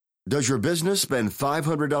Does your business spend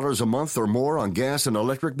 $500 a month or more on gas and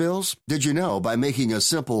electric bills? Did you know by making a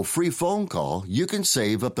simple free phone call, you can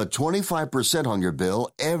save up to 25% on your bill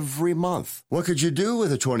every month? What could you do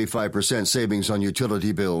with a 25% savings on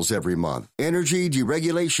utility bills every month? Energy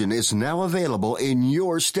deregulation is now available in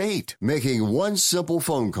your state. Making one simple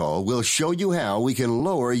phone call will show you how we can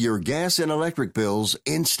lower your gas and electric bills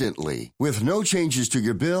instantly with no changes to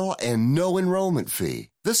your bill and no enrollment fee.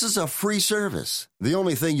 This is a free service. The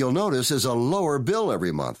only thing you'll notice is a lower bill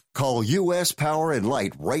every month. Call U.S. Power and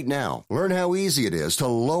Light right now. Learn how easy it is to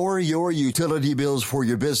lower your utility bills for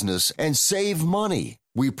your business and save money.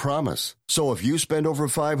 We promise. So if you spend over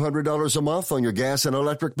 $500 a month on your gas and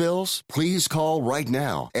electric bills, please call right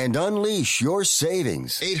now and unleash your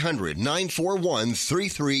savings.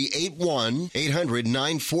 800-941-3381.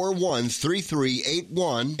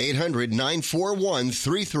 800-941-3381.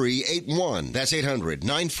 800-941-3381. That's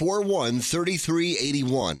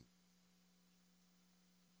 800-941-3381.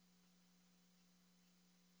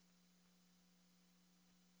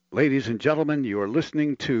 Ladies and gentlemen, you are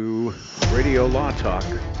listening to Radio Law Talk,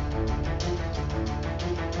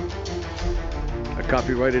 a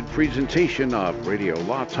copyrighted presentation of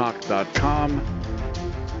RadioLawTalk.com.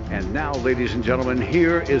 And now, ladies and gentlemen,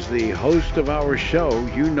 here is the host of our show.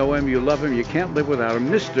 You know him, you love him, you can't live without him,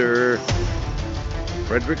 Mr.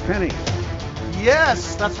 Frederick Penny.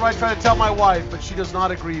 Yes, that's what I try to tell my wife, but she does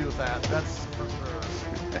not agree with that. That's for sure.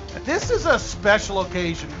 This is a special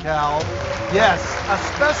occasion, Cal. Yes, a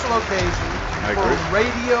special occasion for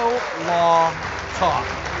Radio Law Talk.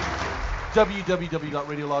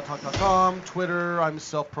 www.radiolawtalk.com, Twitter. I'm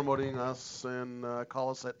self-promoting us, and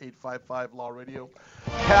call us at 855-LAW-RADIO.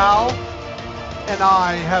 Cal and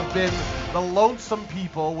I have been the lonesome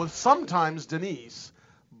people with sometimes Denise,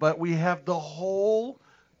 but we have the whole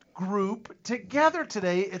group together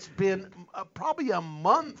today. It's been probably a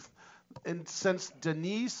month since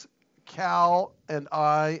Denise, Cal, and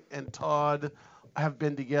I and Todd have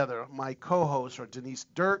been together. My co-hosts are Denise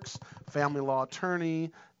Dirks, family law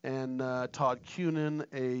attorney, and Todd Cunin,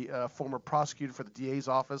 a former prosecutor for the DA's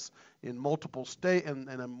office in multiple states and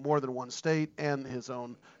in more than one state, and his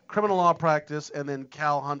own criminal law practice. And then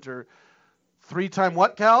Cal Hunter, three-time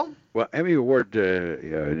what, Cal? Well, Emmy Award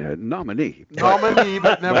nominee. Nominee,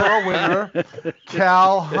 but never a winner.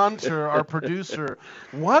 Cal Hunter, our producer.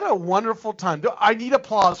 What a wonderful time. I need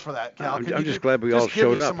applause for that, Cal. I'm just glad we all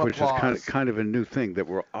showed up, which is kind of a new thing, that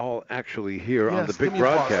we're all actually here on the big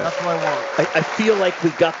broadcast. That's what I want. I feel like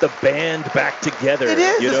we got the band back together. It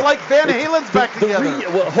is. It's like Van Halen's back together.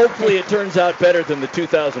 Well, hopefully it turns out better than the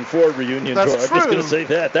 2004 reunion tour. I'm just going to say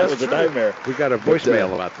that. That was a nightmare. We got a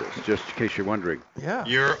voicemail about this, just in case you're wondering. Yeah.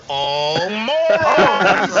 You're all there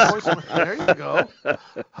you go. A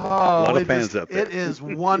lot of fans out there. It is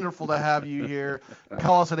wonderful to have you here.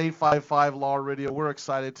 Call us at 855-LAW-RADIO. We're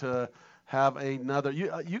excited to have another.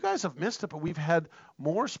 You guys have missed it, but we've had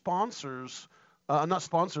more sponsors. Not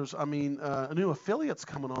sponsors. I mean, new affiliates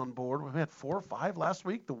coming on board. We've had 4 or 5 last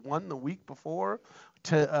week. The one the week before.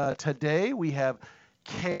 Today we have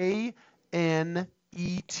KNET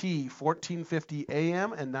 1450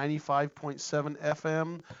 AM and 95.7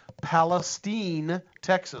 FM, Palestine,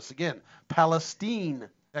 Texas. Again, Palestine,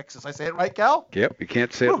 Texas. I say it right, Cal? Yep. You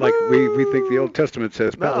can't say it like we think the Old Testament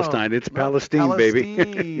says. Palestine. It's Palestine,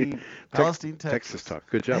 baby. Palestine, Texas. Texas Talk.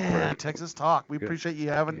 Good job, man. Texas Talk. We appreciate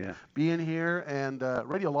you being here. And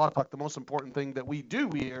Radio Law Talk, the most important thing that we do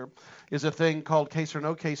here is a thing called Case or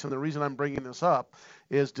No Case. And the reason I'm bringing this up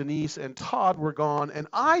is Denise and Todd were gone, and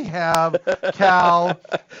I have, Cal,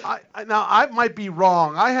 now I might be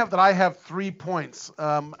wrong. I have 3 points.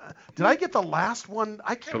 Did I get the last one?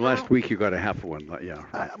 I can't remember. Last week you got a half one, yeah.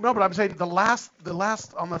 No, but I'm saying the last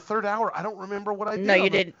on the third hour, I don't remember what I did. No, you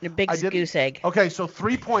did a big goose egg. Okay, so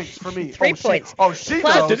 3 points for me. 3 points. She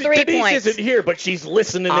plus knows. 3 Denise points. isn't here, but she's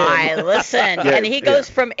listening in. I listen. And he goes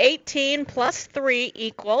from 18 plus 3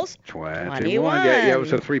 equals 21. Yeah, it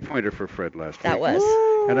was a 3-pointer for Fred last week. That was.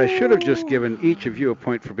 And I should have just given each of you a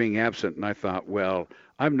point for being absent, and I thought, well,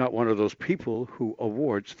 I'm not one of those people who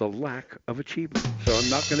awards the lack of achievement, so I'm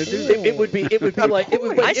not going to do that. It would be like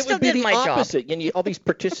I still did the my opposite. job. All these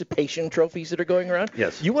participation trophies that are going around.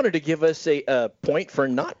 Yes. You wanted to give us a point for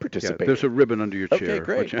not participating. Yeah, there's a ribbon under your chair. Okay,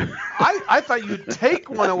 great. I thought you'd take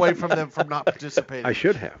one away from them for not participating. I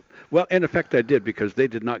should have. Well, in effect, I did, because they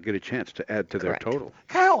did not get a chance to add to their total.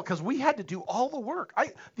 Kyle, because we had to do all the work.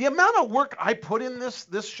 The amount of work I put in this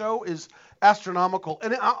show is astronomical.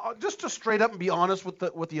 And just to straight up and be honest with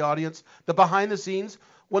the audience, the behind the scenes,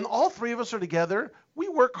 when all three of us are together, we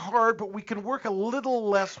work hard, but we can work a little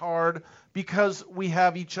less hard because we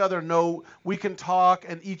have each other we can talk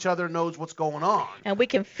and each other knows what's going on. And we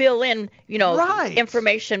can fill in,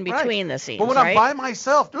 information between the scenes. But when I'm by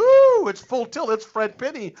myself, it's full tilt. It's Fred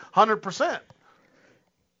Penny, 100%.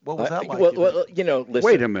 What was that like? Well, listen.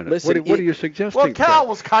 Wait a minute. Listen, what are you suggesting? Well, Cal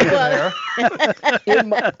was kind of there. In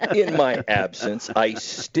my absence, I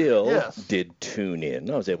still did tune in.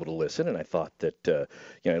 I was able to listen, and I thought that,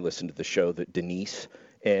 I listened to the show that Denise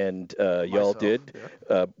and y'all did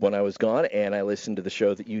when I was gone, and I listened to the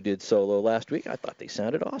show that you did solo last week. I thought they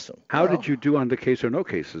sounded awesome. How did you do on the Case or No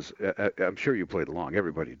Cases? I'm sure you played along.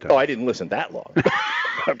 Everybody does. Oh, I didn't listen that long.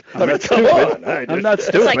 I'm not stupid. I'm not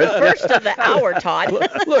stupid. It's like the first of the hour, Todd.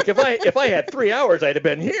 Look, if I had 3 hours, I'd have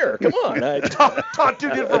been here. Come on. Todd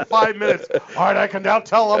tuned in for 5 minutes. All right, I can now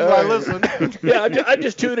tell them I listened. Yeah, I'm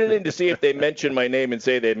just tuning in to see if they mention my name and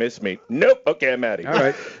say they miss me. Nope. Okay, I'm out of here. All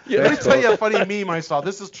right. Let me tell you a funny meme I saw.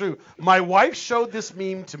 This is true. My wife showed this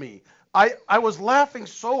meme to me. I was laughing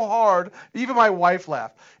so hard, even my wife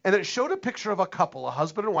laughed. And it showed a picture of a couple, a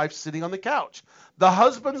husband and wife, sitting on the couch. The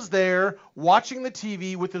husband's there watching the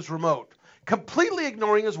TV with his remote, completely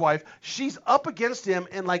ignoring his wife. She's up against him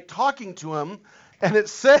and talking to him. And it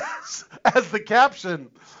says, as the caption,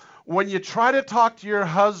 when you try to talk to your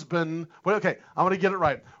husband, I'm going to get it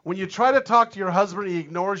right. When you try to talk to your husband, he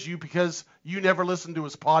ignores you because you never listen to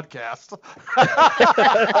his podcast.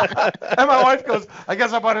 And my wife goes, I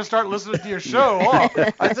guess I better start listening to your show.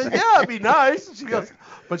 I said, yeah, it'd be nice. And she goes,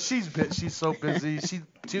 but she's so busy. She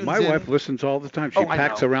tunes My wife listens all the time. She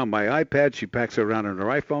packs around my iPad. She packs around on her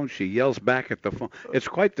iPhone. She yells back at the phone. It's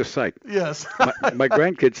quite the sight. Yes. my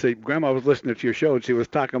grandkids say, Grandma was listening to your show, and she was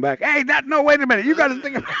talking back. Hey, no, wait a minute. You got to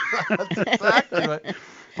think about That's exactly right.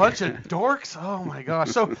 Bunch of dorks. Oh, my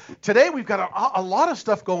gosh. So today we've got a lot of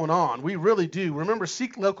stuff going on. We really do. Remember,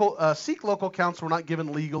 seek local counsel. We're not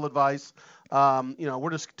giving legal advice. We're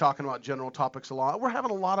just talking about general topics a lot. We're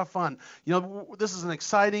having a lot of fun. This is an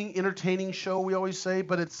exciting, entertaining show, we always say,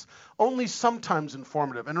 but it's only sometimes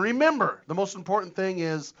informative. And remember, the most important thing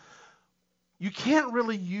is you can't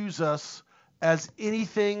really use us as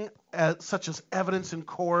anything such as evidence in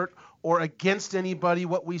court or against anybody,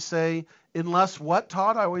 what we say, unless what,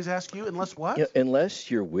 Todd? I always ask you, unless what? Yeah, unless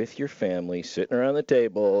you're with your family sitting around the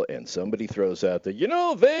table and somebody throws out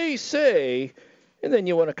they say, and then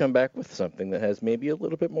you want to come back with something that has maybe a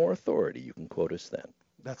little bit more authority. You can quote us then.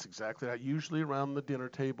 That's exactly right. Usually around the dinner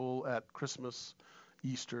table at Christmas,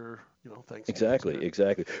 Easter, Thanksgiving.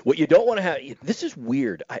 Exactly. What you don't want to have, this is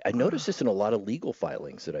weird. I notice this in a lot of legal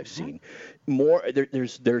filings that I've seen.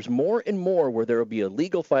 There's more and more where there will be a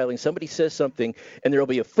legal filing, somebody says something, and there will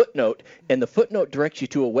be a footnote, and the footnote directs you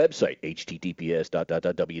to a website,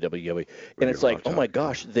 https://www, and it's like, oh my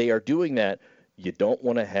gosh, they are doing that. You don't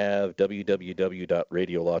want to have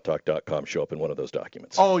www.radiolawtalk.com show up in one of those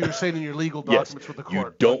documents. Oh, you're saying in your legal documents with the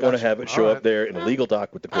court. You don't want to have it show up there in a legal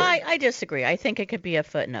doc with the court. I disagree. I think it could be a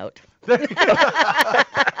footnote.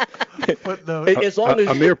 Footnote. As long as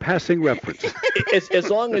a mere passing reference. As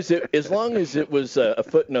long as it was a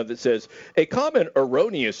footnote that says a common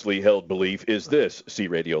erroneously held belief is this. See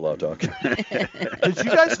Radio Law Talk. Did you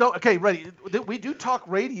guys know? Okay, ready. We do talk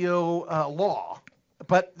radio law.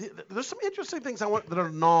 But there's some interesting things that are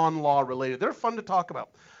non-law related. They're fun to talk about.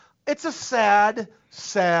 It's a sad,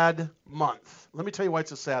 sad month. Let me tell you why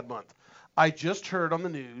it's a sad month. I just heard on the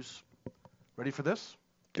news. Ready for this?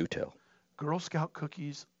 Do tell. Girl Scout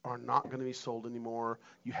cookies are not going to be sold anymore.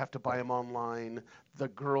 You have to buy them online. The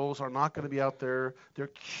girls are not going to be out there. Their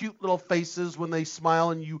cute little faces when they smile,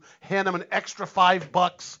 and you hand them an extra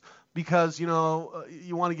 $5 because, you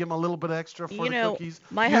want to give them a little bit extra for the cookies.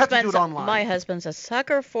 You have to do it online. My husband's a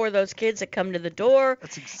sucker for those kids that come to the door.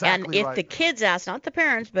 That's exactly right. And if the kids ask, not the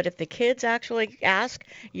parents, but if the kids actually ask,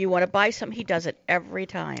 you want to buy some, he does it every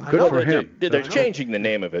time. Good for him. They're changing the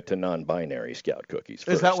name of it to non-binary Scout cookies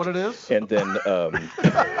first. Is that what it is? And then...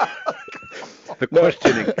 the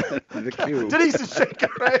questioning. The cue. Denise is shaking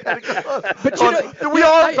her head. But we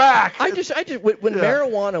are back. When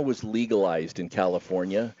marijuana was legalized in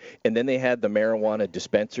California, and then they had the marijuana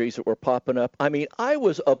dispensaries that were popping up, I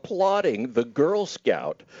was applauding the Girl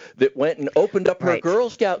Scout that went and opened up her Girl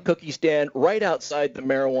Scout cookie stand right outside the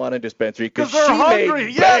marijuana dispensary because she hungry.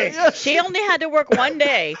 made bank. Yeah. She only had to work one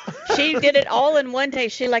day. She did it all in one day.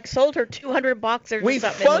 She sold her 200 boxers or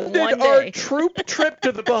something in one day. We funded our troop trip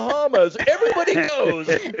to the Bahamas. Everybody he goes.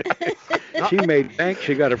 She made bank.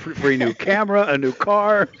 She got a free new camera, a new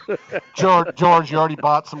car. George, you already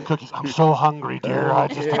bought some cookies. I'm so hungry, dear.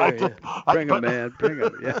 Bring them, man. Bring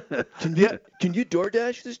them. Yeah. Can you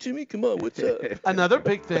DoorDash this to me? Come on, what's up? Another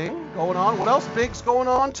big thing going on. What else big's going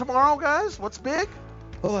on tomorrow, guys? What's big?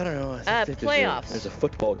 Oh, I don't know. I think Playoffs. There's a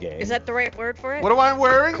football game. Is that the right word for it? What am I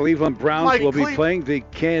wearing? Cleveland Browns will be playing the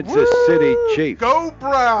Kansas City Chiefs. Go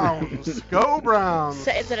Browns! Go Browns!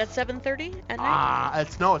 Is it at 7:30 at night?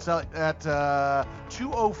 It's at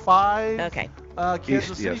 2:05. Okay.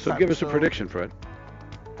 Kansas City. Yeah. So give us a prediction, Fred.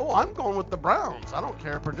 Oh, I'm going with the Browns. I don't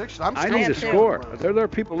care prediction. I need a score. There are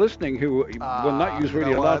people listening who will not use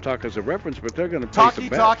Radio Loud Talk as a reference, but they're going to place a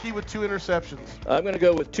bet. Talkie with 2 interceptions. I'm going to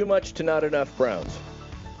go with too much to not enough Browns.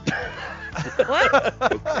 What?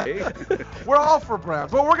 Okay. We're all for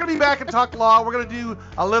Browns. Well, we're going to be back and talk law. We're going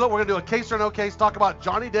to do a case or no case, talk about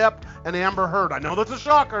Johnny Depp and Amber Heard. I know that's a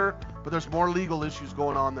shocker, but there's more legal issues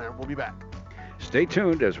going on there. We'll be back. Stay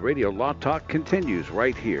tuned as Radio Law Talk continues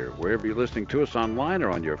right here, wherever you're listening to us online or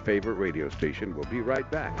on your favorite radio station. We'll be right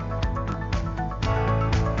back.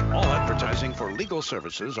 All advertising for legal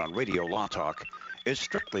services on Radio Law Talk is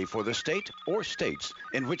strictly for the state or states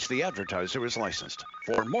in which the advertiser is licensed.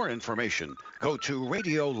 For more information, go to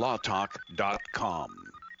radiolawtalk.com.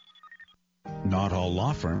 Not all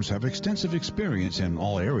law firms have extensive experience in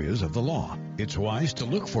all areas of the law. It's wise to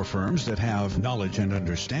look for firms that have knowledge and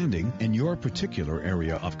understanding in your particular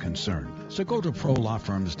area of concern. So go to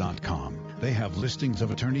prolawfirms.com. They have listings of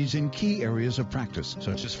attorneys in key areas of practice,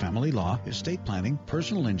 such as family law, estate planning,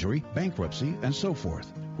 personal injury, bankruptcy, and so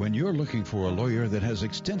forth. When you're looking for a lawyer that has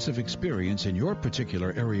extensive experience in your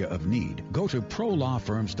particular area of need, go to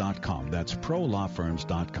prolawfirms.com. That's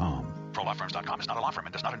prolawfirms.com. ProLawFirms.com is not a law firm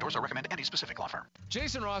and does not endorse or recommend any specific law firm.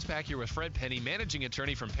 Jason Rosbach here with Fred Penny, managing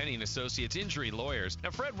attorney from Penny & Associates Injury Lawyers.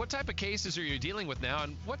 Now, Fred, what type of cases are you dealing with now,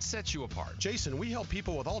 and what sets you apart? Jason, we help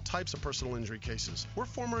people with all types of personal injury cases. We're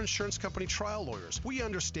former insurance company trial lawyers. We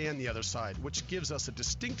understand the other side, which gives us a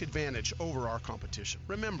distinct advantage over our competition.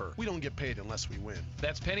 Remember, we don't get paid unless we win.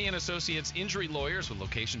 That's Penny & Associates Injury Lawyers with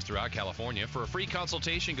locations throughout California. For a free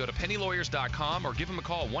consultation, go to pennylawyers.com or give them a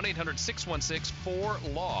call,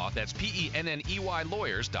 1-800-616-4LAW. That's PENNEY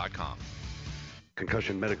lawyers.com.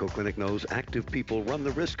 Concussion Medical Clinic knows active people run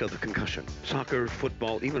the risk of the concussion. Soccer,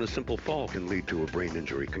 football, even a simple fall can lead to a brain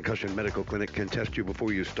injury. Concussion Medical Clinic can test you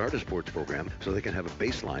before you start a sports program so they can have a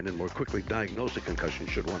baseline and more quickly diagnose a concussion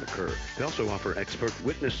should one occur. They also offer expert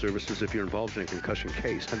witness services if you're involved in a concussion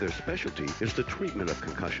case, and their specialty is the treatment of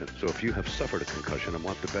concussion. So if you have suffered a concussion and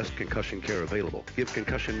want the best concussion care available, give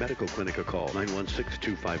Concussion Medical Clinic a call,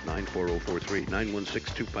 916-259-4043,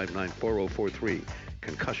 916-259-4043.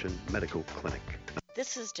 Concussion Medical Clinic.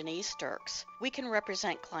 This is Denise Dirks. We can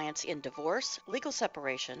represent clients in divorce, legal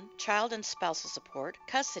separation, child and spousal support,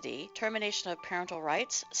 custody, termination of parental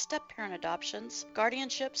rights, step-parent adoptions,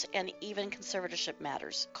 guardianships, and even conservatorship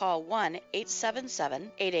matters. Call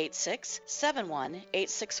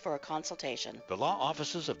 1-877-886-7186 for a consultation. The law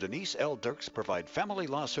offices of Denise L. Dirks provide family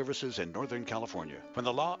law services in Northern California. When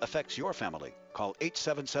the law affects your family, call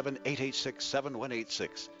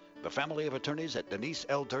 877-886-7186. The family of attorneys at Denise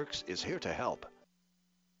L. Dirks is here to help.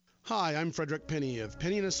 Hi, I'm Frederick Penny of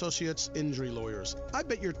Penny & Associates Injury Lawyers. I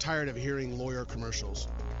bet you're tired of hearing lawyer commercials,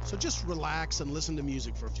 so just relax and listen to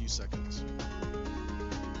music for a few seconds.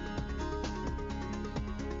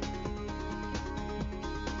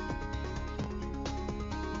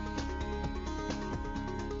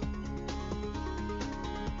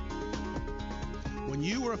 When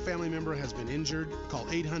you or a family member has been injured, call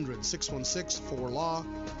 800-616-4LAW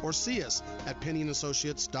or see us at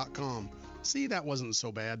PennyandAssociates.com. See, that wasn't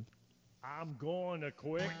so bad. I'm going to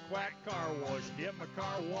Quick Quack Car Wash. Get my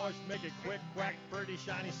car washed, make it quick, quack, pretty,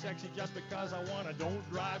 shiny, sexy, just because I want to. Don't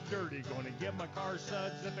drive dirty. Going to get my car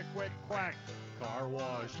suds at the Quick Quack Car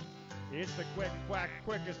Wash. It's the Quick Quack,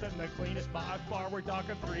 quickest and the cleanest by far. We're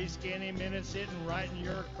talking 3 skinny minutes sitting right in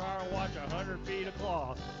your car. Wash 100 feet of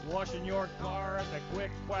cloth. Washing your car at the Quick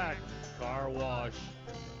Quack Car Wash.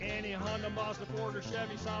 Any Honda, Mazda, Ford, or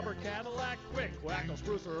Chevy, Sauber, Cadillac, Quick Quack will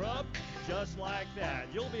spruce her up just like that.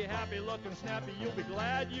 You'll be happy looking snappy. You'll be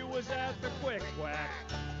glad you was at the Quick Quack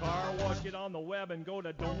Car Wash. Get on the web and go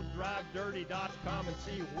to don'tdrivedirty.com and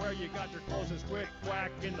see where you got your closest Quick Quack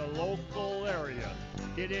in the local area.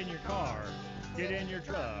 Get in your car, get in your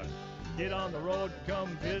truck, get on the road,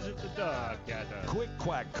 come visit the duck at the Quick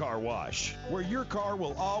Quack Car Wash, where your car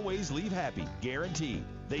will always leave happy, guaranteed.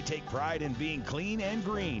 They take pride in being clean and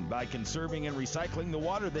green by conserving and recycling the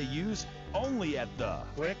water they use only at the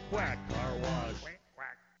Quick Quack Car Wash.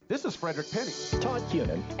 This is Frederick Penny, Todd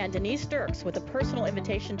Cunin, and Denise Dirks with a personal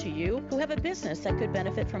invitation to you who have a business that could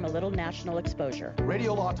benefit from a little national exposure.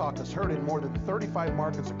 Radio Law Talk is heard in more than 35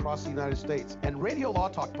 markets across the United States, and Radio Law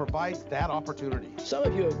Talk provides that opportunity. Some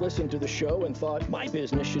of you have listened to the show and thought, my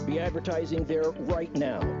business should be advertising there right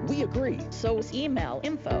now. We agree. So email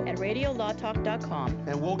info@radiolawtalk.com,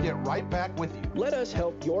 and we'll get right back with you. Let us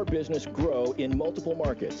help your business grow in multiple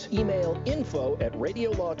markets. Email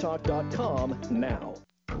info@radiolawtalk.com now.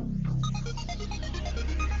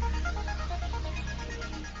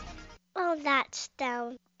 Oh, that's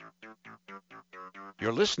down.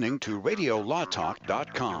 You're listening to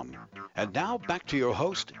RadioLawTalk.com. And now back to your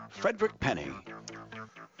host, Frederick Penny.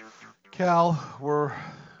 Cal, we're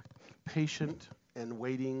patient and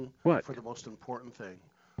waiting for the most important thing.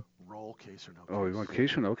 Roll case or no case. Oh, you want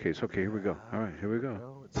case or no case? Okay, here we go. All right, here we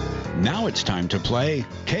go. Now it's time to play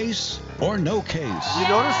Case or No Case. You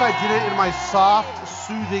notice I did it in my soft,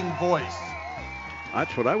 soothing voice.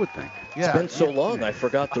 That's what I would think. Yeah, it's been so long, I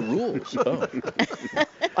forgot the rules. Oh.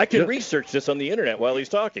 I can research this on the internet while he's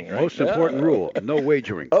talking, right? Most important rule, no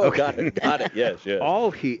wagering. Oh, okay. got it, yes.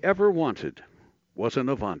 All he ever wanted was an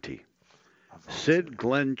Avanti. Sid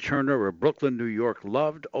Glenn Cherner of Brooklyn, New York,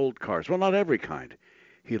 loved old cars. Well, not every kind.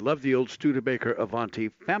 He loved the old Studebaker Avanti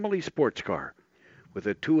family sports car with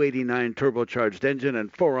a 289 turbocharged engine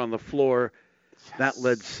and 4 on the floor. Yes. That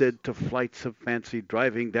led Sid to flights of fancy,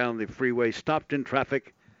 driving down the freeway, stopped in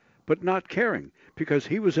traffic, but not caring because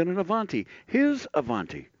he was in an Avanti, his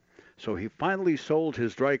Avanti. So he finally sold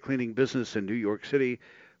his dry cleaning business in New York City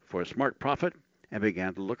for a smart profit and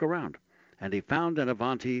began to look around. And he found an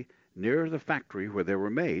Avanti near the factory where they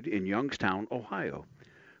were made in Youngstown, Ohio.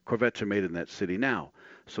 Corvettes are made in that city now.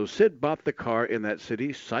 So Sid bought the car in that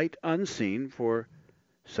city, sight unseen, for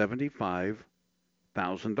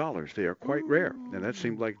 $75,000. They are quite rare, and that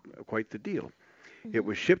seemed like quite the deal. It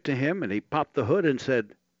was shipped to him, and he popped the hood and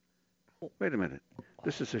said, wait a minute,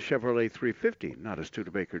 this is a Chevrolet 350, not a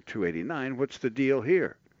Studebaker 289. What's the deal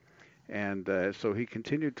here? And so he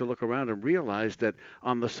continued to look around and realized that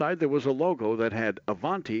on the side there was a logo that had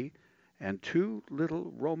Avanti and 2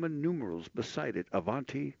 little Roman numerals beside it,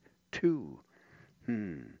 Avanti 2.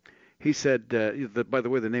 He said, by the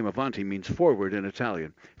way, the name Avanti means forward in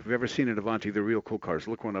Italian. If you've ever seen an Avanti, they're real cool cars.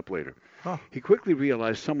 Look one up later. Huh. He quickly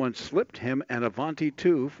realized someone slipped him an Avanti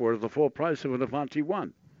 2 for the full price of an Avanti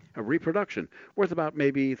 1, a reproduction, worth about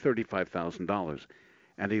maybe $35,000.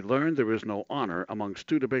 And he learned there is no honor among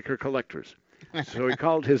Studebaker collectors. So he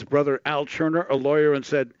called his brother Al Cherner, a lawyer, and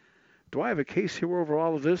said, do I have a case here over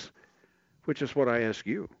all of this? Which is what I ask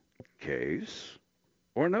you. Case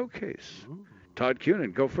or no case? Ooh. Todd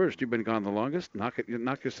Cunin, go first. You've been gone the longest. Knock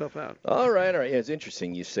yourself out. All right. Yeah, it's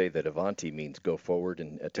interesting you say that Avanti means go forward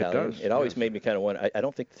in Italian. It does. It always made me kind of wonder. I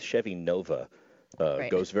don't think the Chevy Nova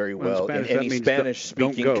goes very well in any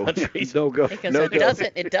Spanish-speaking countries. No go. Because no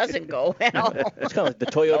it doesn't go well. It's kind of like the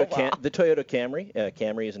Toyota the Toyota Camry.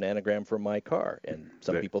 Camry is an anagram for my car, and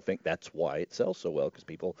some people think that's why it sells so well, because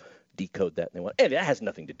people decode that and they want. And it has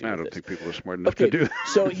nothing to do with this. I don't think people are smart enough to do that.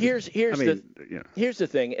 So here's the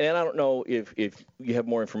thing, and I don't know if you have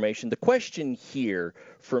more information. The question here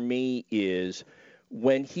for me is,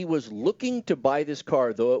 when he was looking to buy this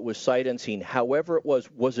car, though it was sight unseen, however it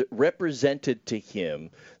was it represented to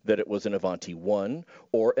him that it was an Avanti 1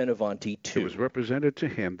 or an Avanti 2? It was represented to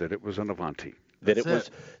him that it was an Avanti. That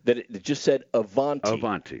it just said Avanti.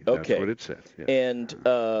 Avanti. Okay. That's what it said. Yes. And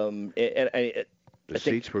the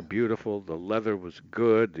seats were beautiful. The leather was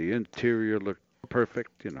good. The interior looked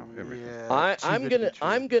perfect. Everything. Yeah,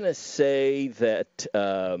 I'm gonna say that.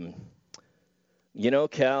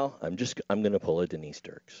 Cal, I'm gonna pull a Denise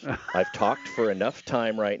Dirks. I've talked for enough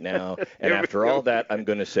time right now, and after all that, I'm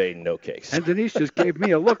gonna say no case. And Denise just gave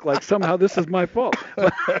me a look like somehow this is my fault.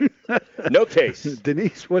 No case.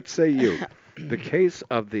 Denise, what say you? The case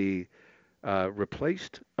of the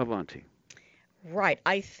replaced Avanti. Right.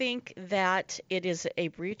 I think that it is a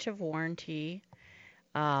breach of warranty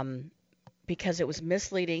because it was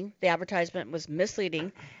misleading. The advertisement was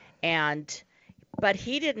misleading, but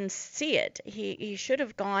he didn't see it. He should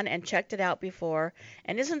have gone and checked it out before.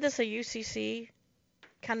 And isn't this a UCC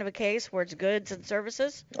kind of a case where it's goods and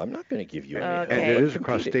services? I'm not going to give you any. Okay. And it is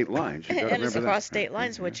across state lines. You and it's across state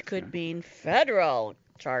lines, which could mean federal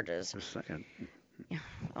charges. Just saying.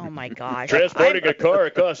 Oh, my gosh. Transporting a car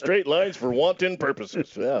across straight lines for wanton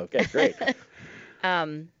purposes. Yeah, okay, great.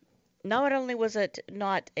 Not only was it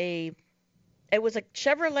it was a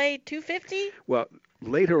Chevrolet 250? Well,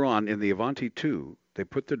 later on in the Avanti 2, they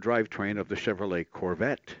put the drivetrain of the Chevrolet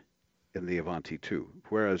Corvette in the Avanti 2,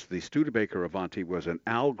 whereas the Studebaker Avanti was an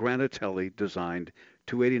Al Granatelli designed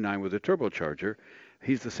 289 with a turbocharger.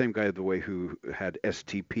 He's the same guy, the way, who had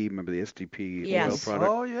STP. Remember the STP Yes. oil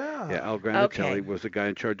product? Oh, yeah. Yeah, Al Granatelli Okay. was the guy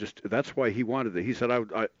in charge. That's why he wanted it. He said,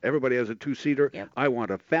 everybody has a two-seater. Yep. I want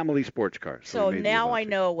a family sports car. So he made the now I Avanti.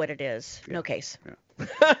 know what it is. No case.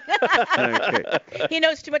 Okay. He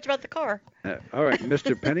knows too much about the car. All right,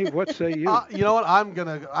 Mr. Penny, what say you? You know what? I'm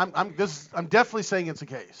definitely saying it's a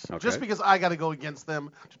case. Okay. Just because I got to go against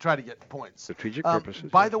them to try to get points. Strategic purposes.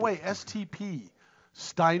 By the way, STP,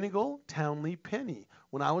 Steinegal, Townley, Penny.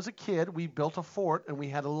 When I was a kid, we built a fort, and we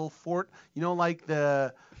had a little fort, like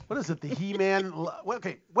what is it, the He-Man?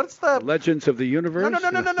 Okay, what's the... Legends of the Universe?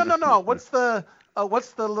 No. What's the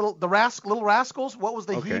little Rascals? What was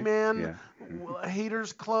the Okay, He-Man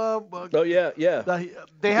Haters Club? Oh, yeah.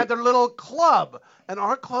 They had their little club, and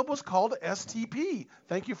our club was called STP.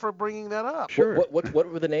 Thank you for bringing that up. Sure. What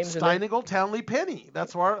were the names? Steinegal, Townley, Penny.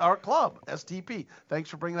 That's our club, STP. Thanks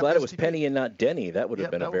for bringing Glad up it was STP. Penny and not Denny. That would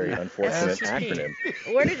have been a very unfortunate acronym.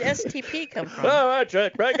 Where did STP come from? Oh,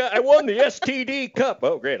 Jack Bragg, I won the STD Cup.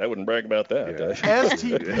 Oh, great. I wouldn't brag about that.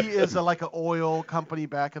 STP is like an oil company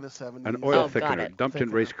back in the 70s. An oil thickener dumped in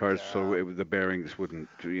race cars so the bearings wouldn't,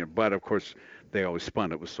 but of course they always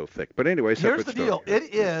spun. It was so thick. But anyway, here's the story. deal.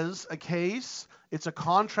 It is a case. It's a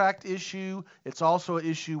contract issue. It's also an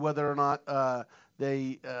issue whether or not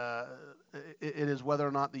it is whether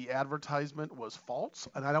or not the advertisement was false.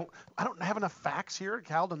 And I don't have enough facts here,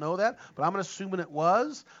 Cal, to know that, but I'm assuming it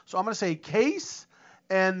was. So I'm going to say case,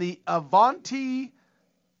 and the Avanti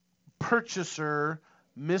purchaser,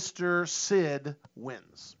 Mr. Sid,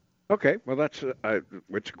 wins. Okay, well, it's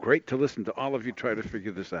great to listen to all of you try to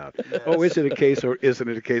figure this out. Yes. Oh, is it a case or isn't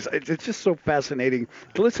it a case? It's just so fascinating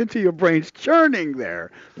to listen to your brains churning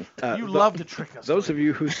there. You love to trick us. Those of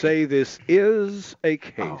you who say this is a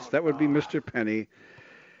case, that would be Mr. Penny.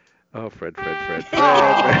 Oh, Fred. Oh, man.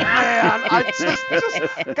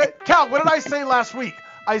 Cal, what did I say last week?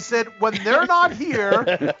 I said, when they're not here,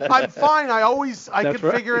 I'm fine. I can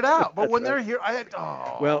figure it out. But when they're here,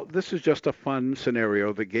 Well, this is just a fun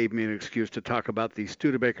scenario that gave me an excuse to talk about the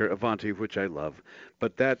Studebaker Avanti, which I love.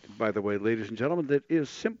 But that, by the way, ladies and gentlemen, that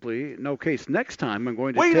is simply no case. Next time, I'm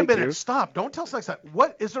going to Wait a minute. Stop. Don't tell us next time.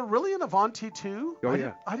 What? Is there really an Avanti, too? Oh,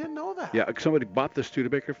 yeah. I didn't know that. Yeah, somebody bought the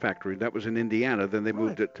Studebaker factory. That was in Indiana. Then they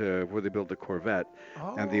moved it to where they built the Corvette.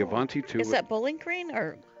 Oh. And the Avanti, too. Is that Bowling Green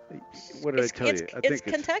or... What did I tell you? I think it's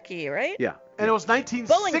Kentucky, right? Yeah. And it was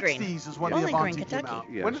 1960s is when the Avanti came out.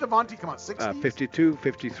 Yes. When did the Avanti come out? 60s? 52,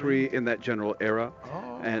 53, in that general era.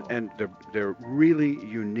 Oh. And they're really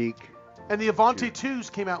unique. And the Avanti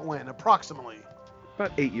 2s came out when, approximately?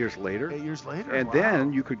 About 8 years later. 8 years later. And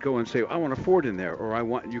then you could go and say, I want a Ford in there, or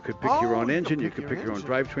you could pick your own engine, you could pick your own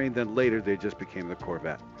drivetrain. Then later they just became the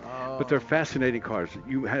Corvette. Oh. But they're fascinating cars.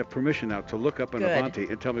 You have permission now to look up an Avanti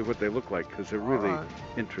and tell me what they look like, because they're really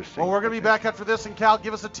interesting. Well, we're going to be back after this, and Cal,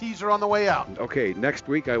 give us a teaser on the way out. Okay, next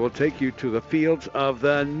week I will take you to the fields of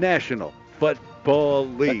the National Football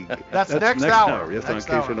League. That's next hour. Yes, next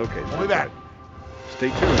on Case and hour. Okay. We'll be back. Stay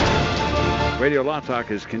tuned. Radio Law Talk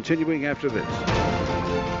is continuing after this.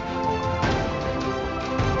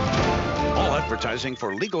 All advertising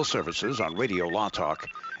for legal services on Radio Law Talk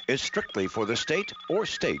is strictly for the state or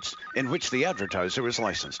states in which the advertiser is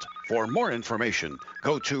licensed. For more information,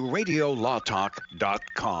 go to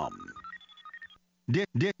radiolawtalk.com.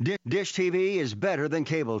 Dish TV is better than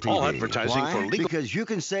cable TV. All advertising Why? for legal... Because you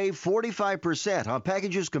can save 45% on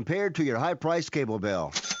packages compared to your high-priced cable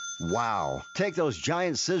bill. Wow. Take those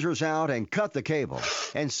giant scissors out and cut the cable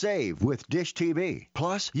and save with Dish TV.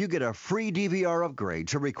 Plus, you get a free DVR upgrade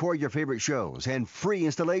to record your favorite shows and free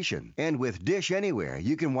installation. And with Dish Anywhere,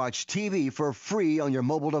 you can watch TV for free on your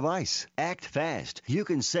mobile device. Act fast. You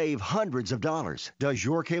can save hundreds of dollars. Does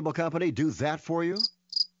your cable company do that for you?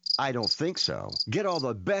 I don't think so. Get all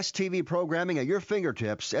the best TV programming at your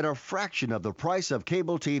fingertips at a fraction of the price of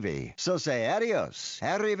cable TV. So say adios,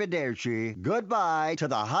 arrivederci, goodbye to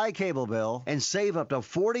the high cable bill and save up to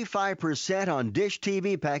 45% on Dish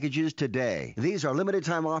TV packages today. These are limited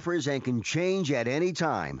time offers and can change at any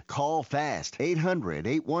time. Call fast.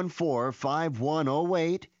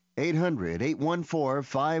 800-814-5108.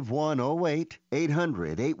 800-814-5108.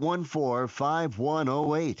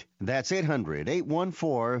 800-814-5108. That's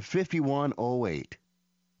 800-814-5108.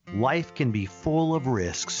 Life can be full of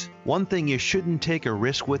risks. One thing you shouldn't take a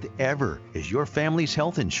risk with ever is your family's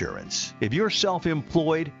health insurance. If you're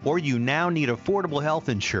self-employed or you now need affordable health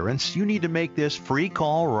insurance, you need to make this free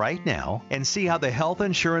call right now and see how the Health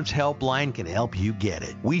Insurance Helpline can help you get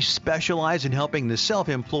it. We specialize in helping the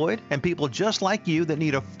self-employed and people just like you that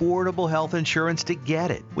need affordable health insurance to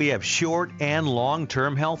get it. We have short and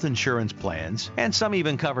long-term health insurance plans, and some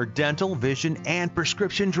even cover dental, vision, and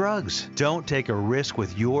prescription drugs. Don't take a risk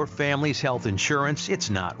with your family's health insurance.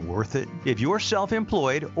 It's not worth it. If you're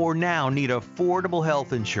self-employed or now need affordable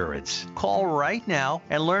health insurance, call right now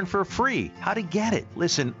and learn for free how to get it.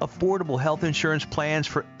 Listen, affordable health insurance plans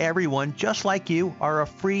for everyone just like you are a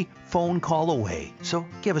free phone call away. So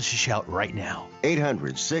give us a shout right now.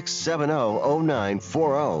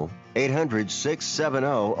 800-670-0940.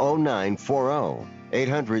 800-670-0940.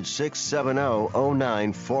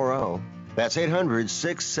 800-670-0940. That's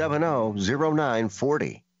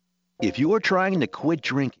 800-670-0940. If you're trying to quit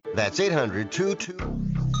drinking, that's 800-22.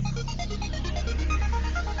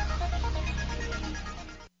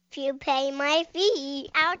 If you pay my fee,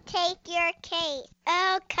 I'll take your case.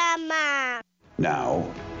 Oh, come on.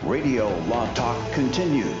 Now, Radio Law Talk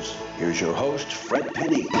continues. Here's your host, Fred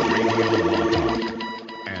Penny. Radio Law Talk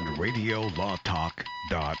and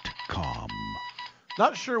RadioLawTalk.com.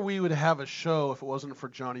 Not sure we would have a show if it wasn't for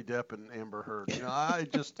Johnny Depp and Amber Heard. You know, I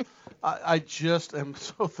just am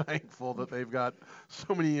so thankful that they've got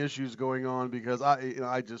so many issues going on, because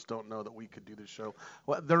I just don't know that we could do this show.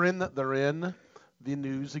 Well, they're in the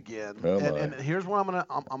news again, and here's what I'm gonna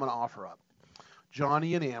offer up.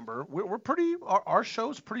 Johnny and Amber, we're pretty. Our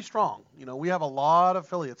show's pretty strong. You know, we have a lot of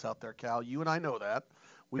affiliates out there, Cal. You and I know that.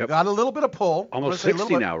 We've got a little bit of pull. Almost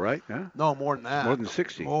 60 now, right? Yeah. No, more than that. More than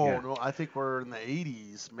 60. Oh, yeah. No, I think we're in the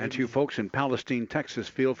 80s. Maybe. And to you folks in Palestine, Texas,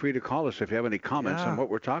 feel free to call us if you have any comments on what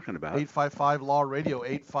we're talking about. 855-LAW-RADIO,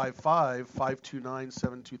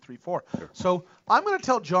 855-529-7234. So I'm going to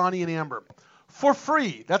tell Johnny and Amber, for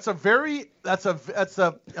free. That's a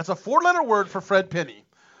 4-letter word for Fred Penny.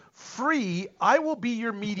 Free, I will be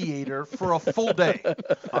your mediator for a full day.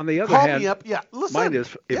 On the other Call hand, me up. Yeah, listen. Mine is,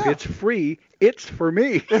 if it's free, it's for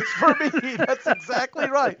me. It's for me. That's exactly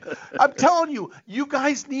right. I'm telling you, you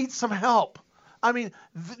guys need some help. I mean,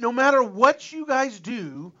 no matter what you guys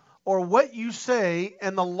do or what you say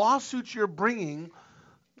and the lawsuits you're bringing,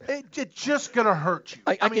 it's just going to hurt you.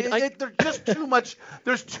 There's just too much.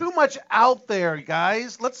 There's too much out there,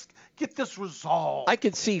 guys. Let's get this resolved. I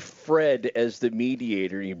could see Fred as the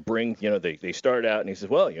mediator. You bring, they start out and he says,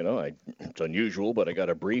 well, it's unusual, but I got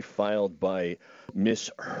a brief filed by Miss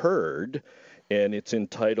Heard, and it's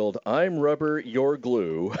entitled, I'm Rubber, You're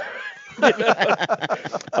Glue.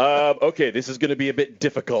 Okay, this is going to be a bit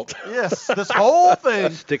difficult. Yes, this whole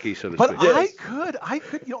thing. Sticky, so to speak. But I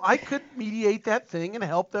could mediate that thing and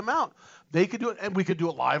help them out. They could do it, and we could do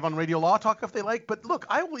it live on Radio Law Talk if they like. But look,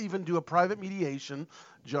 I will even do a private mediation.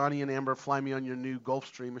 Johnny and Amber, fly me on your new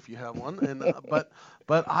Gulfstream if you have one. And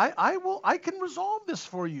but I can resolve this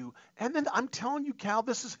for you. And then I'm telling you, Cal,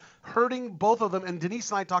 this is hurting both of them. And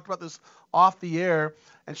Denise and I talked about this off the air,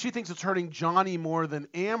 and she thinks it's hurting Johnny more than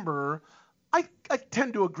Amber. I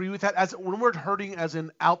tend to agree with that, as when we're hurting as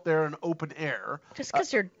in out there in open air. Just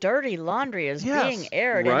because your dirty laundry is being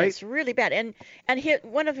aired, right. And it's really bad. And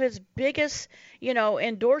one of his biggest,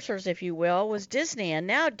 endorsers, if you will, was Disney. And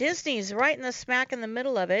now Disney's right in the smack in the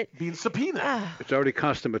middle of it. Being subpoenaed. It's already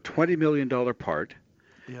cost him a $20 million part.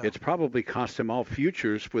 Yeah. It's probably cost him all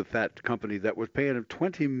futures with that company that was paying him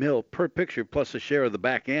 $20 million per picture plus a share of the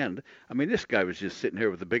back end. I mean, this guy was just sitting here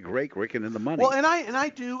with a big rake raking in the money. Well, and I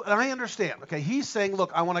understand. Okay, he's saying,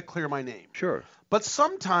 look, I want to clear my name. Sure. But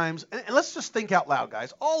sometimes, and let's just think out loud,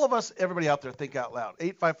 guys. All of us, everybody out there, think out loud.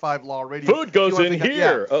 855-LAW-RADIO. Food goes in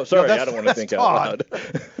here. Oh, sorry, I don't want to think out loud.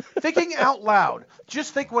 Thinking out loud.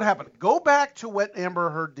 Just think what happened. Go back to what Amber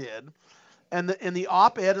Heard did. And in the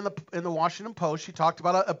op-ed in the Washington Post, she talked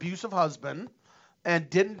about an abusive husband and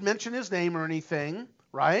didn't mention his name or anything,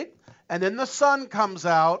 right? And then the Sun comes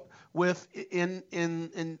out with in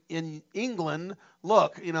England,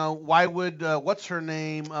 look, why would what's her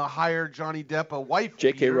name hire Johnny Depp, a wife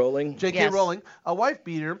beater? J.K. Rowling. J.K. Rowling, a wife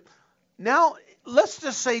beater. Now let's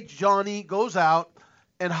just say Johnny goes out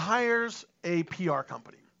and hires a PR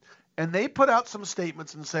company, and they put out some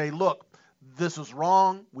statements and say, look, this is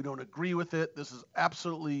wrong. We don't agree with it. This is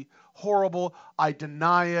absolutely horrible. I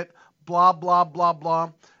deny it. Blah, blah, blah,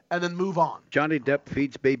 blah. And then move on. Johnny Depp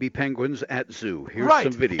feeds baby penguins at zoo. Here's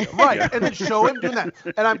some video. Right. Yeah. And then show him doing that.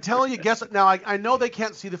 And I'm telling you, guess it. Now, I know they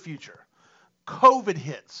can't see the future. COVID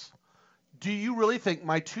hits. Do you really think,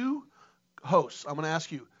 my two hosts, I'm going to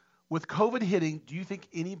ask you, with COVID hitting, do you think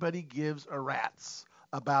anybody gives a rat's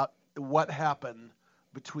about what happened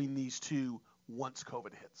between these two once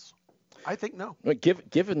COVID hits? I think no.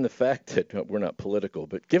 Given the fact that we're not political,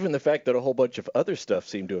 but given the fact that a whole bunch of other stuff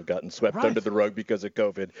seemed to have gotten swept under the rug because of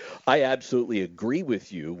COVID, I absolutely agree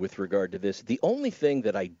with you with regard to this. The only thing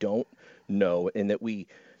that I don't know, and that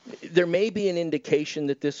there may be an indication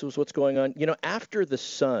that this was what's going on. After the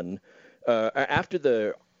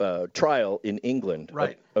trial in England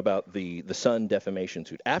about the Sun defamation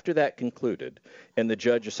suit, after that concluded, and the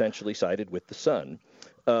judge essentially sided with the Sun,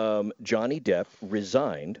 Johnny Depp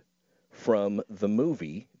resigned from the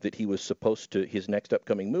movie that he was supposed to, his next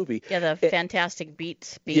upcoming movie. Yeah, the Fantastic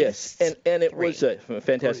Beasts. Yes, and it was a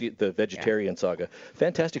fantastic, the vegetarian saga.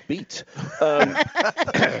 Fantastic Beats. And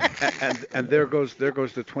there goes the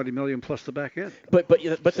 $20 million plus the back end. But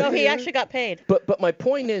so he actually got paid. But my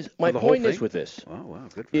point is with this. Oh wow,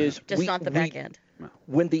 good. Is just not the back end.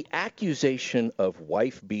 When the accusation of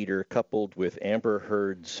wife beater coupled with Amber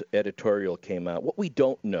Heard's editorial came out, what we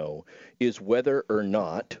don't know is whether or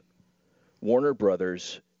not Warner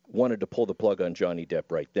Brothers wanted to pull the plug on Johnny Depp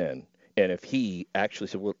right then, and if he actually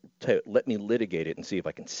said, well, let me litigate it and see if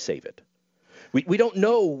I can save it. We don't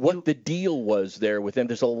know what the deal was there with them.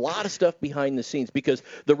 There's a lot of stuff behind the scenes because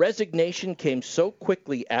the resignation came so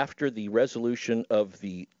quickly after the resolution of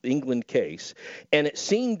the England case, and it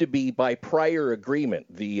seemed to be by prior agreement.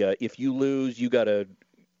 If you lose, you got to,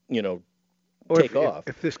 take off.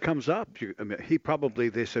 If this comes up,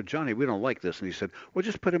 they said, Johnny, we don't like this. And he said, well,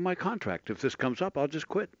 just put in my contract. If this comes up, I'll just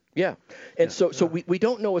quit. Yeah. And so we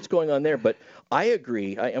don't know what's going on there, but I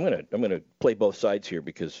agree. I'm gonna play both sides here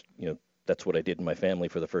because, that's what I did in my family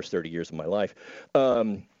for the first 30 years of my life.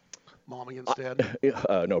 Mom against dad?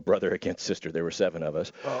 No, brother against sister. There were 7 of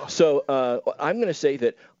us. Oh. So I'm going to say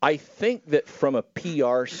that I think that from a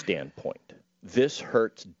PR standpoint, this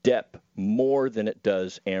hurts Depp more than it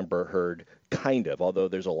does Amber Heard, kind of, although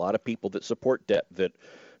there's a lot of people that support Depp that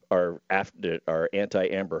are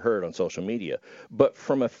anti-Amber Heard on social media. But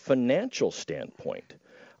from a financial standpoint,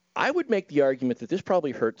 I would make the argument that this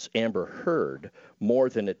probably hurts Amber Heard more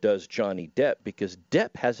than it does Johnny Depp because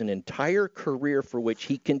Depp has an entire career for which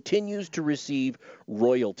he continues to receive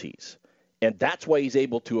royalties. And that's why he's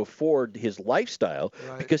able to afford his lifestyle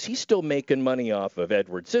because he's still making money off of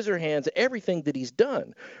Edward Scissorhands, everything that he's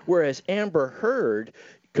done. Whereas Amber Heard,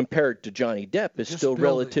 compared to Johnny Depp, is still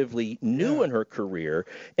relatively new in her career,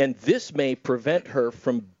 and this may prevent her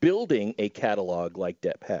from building a catalog like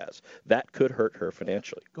Depp has. That could hurt her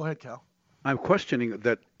financially. Go ahead, Cal. I'm questioning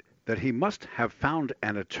that he must have found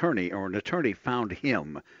an attorney, or an attorney found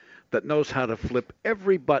him, that knows how to flip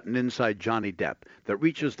every button inside Johnny Depp, that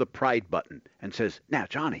reaches the pride button and says, now,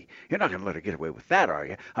 Johnny, you're not going to let her get away with that, are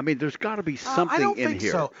you? I mean, there's got to be something I don't in think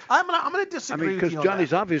here. So. I'm going to disagree with you because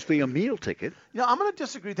Johnny's obviously a meal ticket. I'm going to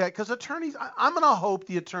disagree with that because attorneys, I'm going to hope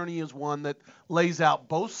the attorney is one that lays out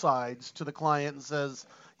both sides to the client and says,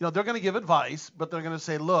 they're going to give advice, but they're going to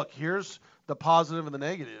say, look, here's the positive and the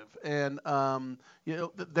negative. And,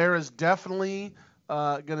 there is definitely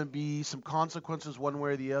going to be some consequences one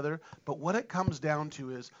way or the other. But what it comes down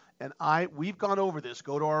to is, and we've gone over this.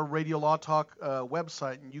 Go to our Radio Law Talk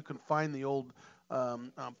website, and you can find the old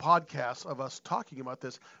podcasts of us talking about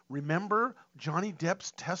this. Remember, Johnny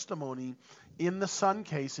Depp's testimony in the Sun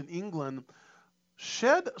case in England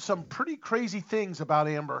shed some pretty crazy things about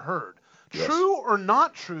Amber Heard. Yes. True or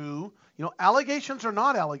not true, allegations are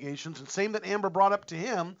not allegations, and same that Amber brought up to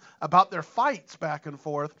him about their fights back and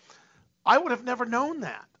forth. I would have never known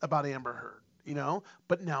that about Amber Heard,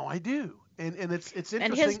 but now I do. And it's interesting.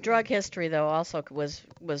 And his drug history, though, also was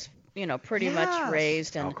pretty much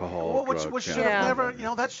raised. And alcohol, which should have never,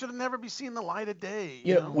 that should have never be seen the light of day.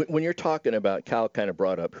 When you're talking about, Cal kind of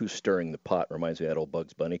brought up who's stirring the pot, reminds me of that old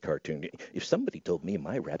Bugs Bunny cartoon. If somebody told me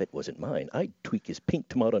my rabbit wasn't mine, I'd tweak his pink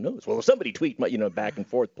tomato nose. Well, if somebody tweaked my, back and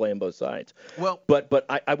forth, playing both sides. Well, but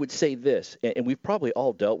I would say this, and we've probably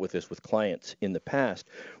all dealt with this with clients in the past.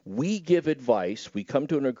 We give advice, we come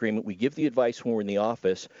to an agreement, we give the advice when we're in the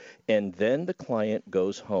office, and then the client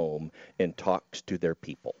goes home and talks to their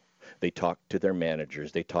people. They talk to their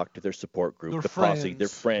managers. They talk to their support group, posse, their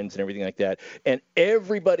friends, and everything like that. And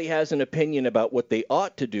everybody has an opinion about what they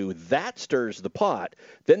ought to do. That stirs the pot.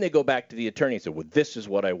 Then they go back to the attorney and say, well, this is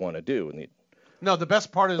what I want to do. And no, the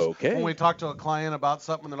best part is when we talk to a client about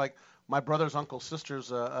something, they're like, my brother's uncle's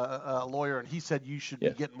sister's a lawyer, and he said you should be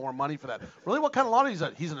getting more money for that. Really, what kind of law is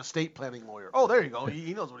that? He's an estate planning lawyer. Oh, there you go.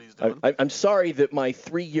 He knows what he's doing. I'm sorry that my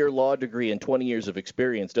 3-year law degree and 20 years of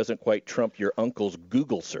experience doesn't quite trump your uncle's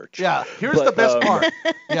Google search. Yeah, here's the best part.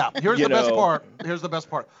 Yeah, here's the best part. Here's the best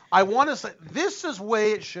part. I want to say this is the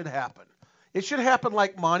way it should happen. It should happen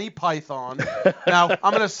like Monty Python. Now,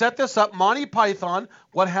 I'm going to set this up. Monty Python,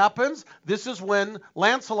 what happens? This is when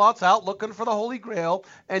Lancelot's out looking for the Holy Grail,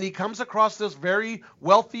 and he comes across this very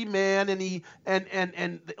wealthy man,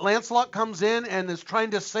 and Lancelot comes in and is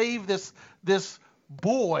trying to save this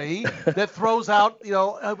boy that throws out,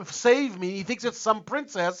 save me. He thinks it's some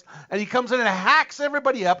princess, and he comes in and hacks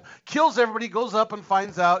everybody up, kills everybody, goes up and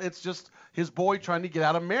finds out it's just his boy trying to get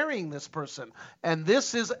out of marrying this person. And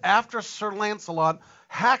this is after Sir Lancelot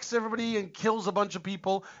hacks everybody and kills a bunch of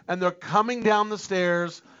people, and they're coming down the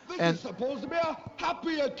stairs. This is supposed to be a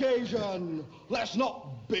happy occasion. Let's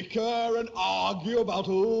not bicker and argue about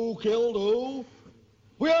who killed who.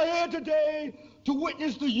 We are here today to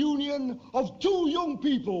witness the union of two young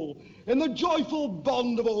people in the joyful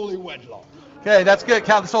bond of holy wedlock. Okay, that's good,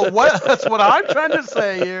 Cal. So that's what I'm trying to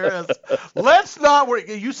say here is, let's not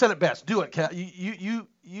worry. You said it best. Do it, Cal. You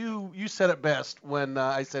said it best when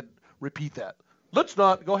I said repeat that. Let's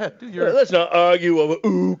not. Go ahead. Let's not argue over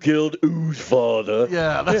who killed whose father.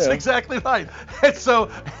 Yeah, that's exactly right. And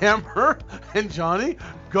so Amber and Johnny,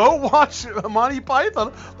 go watch Monty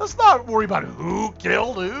Python. Let's not worry about who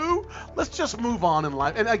killed who. Let's just move on in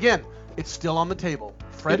life. And again, it's still on the table.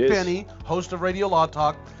 Fred Penny, host of Radio Law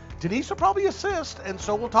Talk. Denise will probably assist, and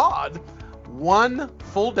so will Todd. 1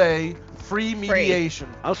 full day, free mediation.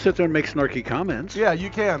 I'll sit there and make snarky comments. Yeah,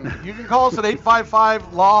 you can. You can call us at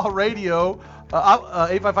 855-LAW-RADIO,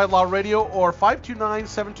 855-LAW-RADIO, or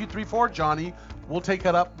 529-7234, Johnny. We'll take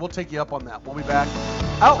that up. We'll take you up on that. We'll be back.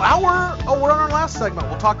 We're on our last segment.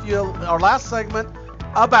 We'll talk to you our last segment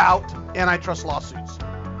about antitrust lawsuits.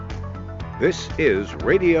 This is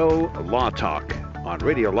Radio Law Talk on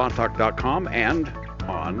RadioLawTalk.com and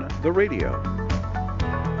on the radio.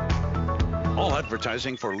 All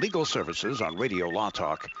advertising for legal services on Radio Law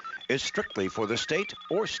Talk is strictly for the state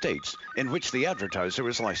or states in which the advertiser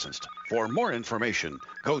is licensed. For more information,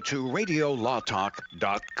 go to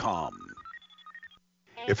RadioLawTalk.com.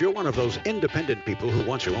 If you're one of those independent people who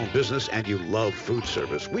wants your own business and you love food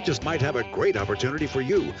service, we just might have a great opportunity for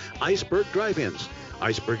you. Iceberg Drive-Ins.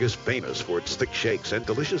 Iceberg is famous for its thick shakes and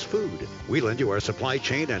delicious food. We lend you our supply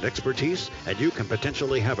chain and expertise, and you can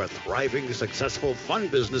potentially have a thriving, successful, fun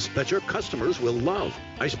business that your customers will love.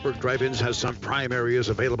 Iceberg Drive-Ins has some prime areas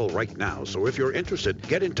available right now, so if you're interested,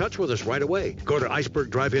 get in touch with us right away. Go to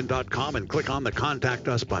icebergdrivein.com and click on the Contact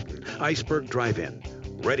Us button. Iceberg Drive-In,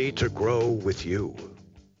 ready to grow with you.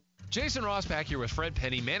 Jason Ross back here with Fred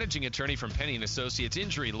Penny, managing attorney from Penny & Associates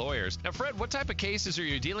Injury Lawyers. Now, Fred, what type of cases are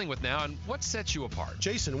you dealing with now, and what sets you apart?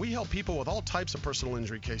 Jason, we help people with all types of personal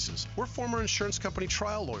injury cases. We're former insurance company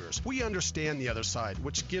trial lawyers. We understand the other side,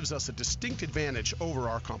 which gives us a distinct advantage over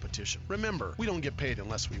our competition. Remember, we don't get paid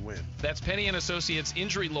unless we win. That's Penny & Associates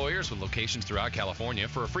Injury Lawyers with locations throughout California.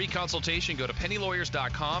 For a free consultation, go to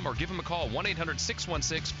pennylawyers.com or give them a call,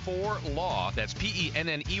 1-800-616-4LAW. That's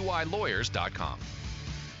PENNEY lawyers.com.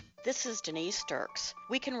 This is Denise Dirks.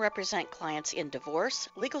 We can represent clients in divorce,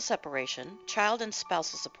 legal separation, child and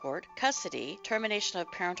spousal support, custody, termination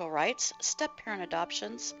of parental rights, step-parent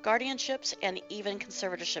adoptions, guardianships, and even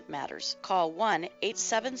conservatorship matters. Call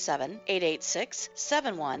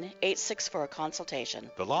 1-877-886-7186 for a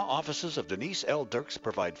consultation. The law offices of Denise L. Dirks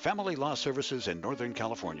provide family law services in Northern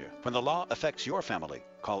California. When the law affects your family,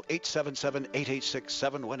 call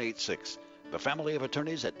 877-886-7186. The family of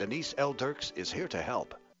attorneys at Denise L. Dirks is here to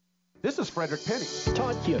help. This is Frederick Penny,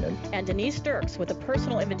 Todd Cunin, and Denise Dirks with a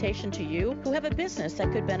personal invitation to you who have a business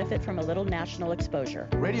that could benefit from a little national exposure.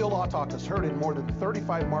 Radio Law Talk is heard in more than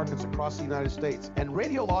 35 markets across the United States, and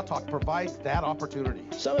Radio Law Talk provides that opportunity.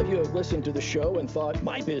 Some of you have listened to the show and thought,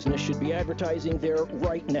 my business should be advertising there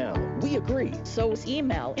right now. We agree. So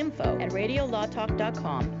email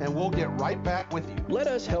info@radiolawtalk.com, and we'll get right back with you. Let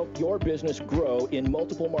us help your business grow in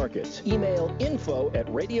multiple markets. Email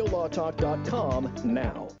info@radiolawtalk.com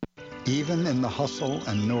now. Even in the hustle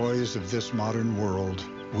and noise of this modern world,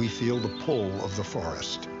 we feel the pull of the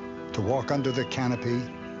forest, to walk under the canopy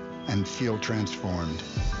and feel transformed.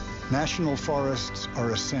 National forests are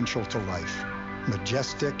essential to life,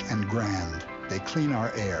 majestic and grand. They clean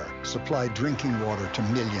our air, supply drinking water to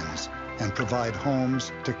millions, and provide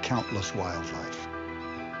homes to countless wildlife.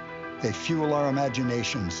 They fuel our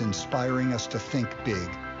imaginations, inspiring us to think big,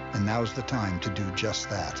 and now's the time to do just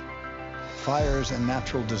that. Fires and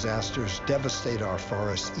natural disasters devastate our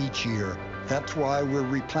forests each year. That's why we're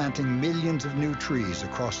replanting millions of new trees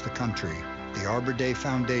across the country. The Arbor Day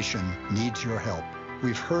Foundation needs your help.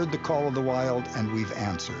 We've heard the call of the wild and we've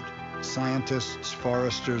answered. Scientists,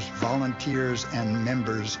 foresters, volunteers, and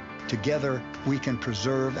members, together we can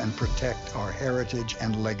preserve and protect our heritage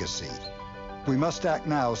and legacy. We must act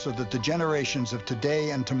now so that the generations of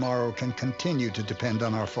today and tomorrow can continue to depend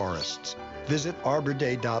on our forests. Visit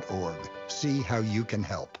arborday.org. See how you can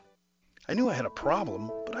help. I knew I had a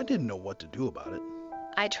problem, but I didn't know what to do about it.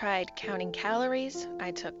 I tried counting calories,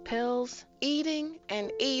 I took pills, eating,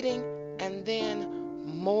 and then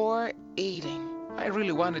more eating. I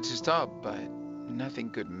really wanted to stop, but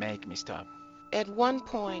nothing could make me stop. At one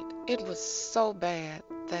point, it was so bad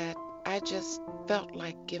that I just felt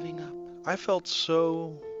like giving up. I felt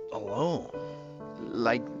so alone.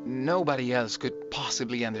 Like nobody else could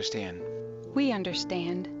possibly understand. We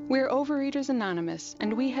understand. We're Overeaters Anonymous,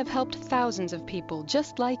 and we have helped thousands of people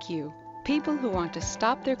just like you. People who want to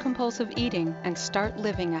stop their compulsive eating and start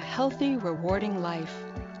living a healthy, rewarding life.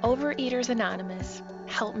 Overeaters Anonymous,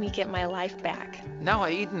 help me get my life back. Now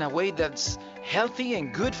I eat in a way that's healthy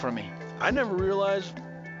and good for me. I never realized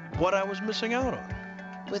what I was missing out on.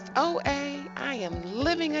 With OA, I am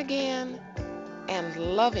living again and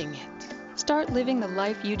loving it. Start living the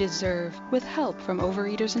life you deserve with help from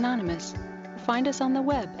Overeaters Anonymous. Find us on the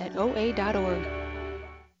web at oa.org.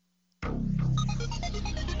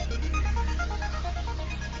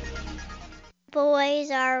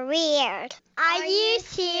 Boys are weird. Are you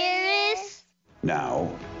serious?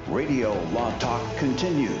 Now, Radio Law Talk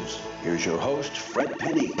continues. Here's your host, Fred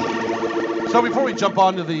Penny. So before we jump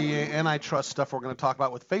on to the antitrust stuff we're going to talk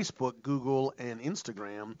about with Facebook, Google, and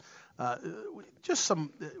Instagram,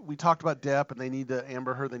 we talked about Depp and they need to,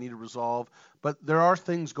 Amber Heard, they need to resolve. But there are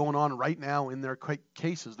things going on right now in their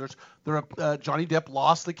cases. Johnny Depp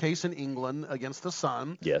lost the case in England against the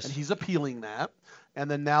Sun. Yes. And he's appealing that. And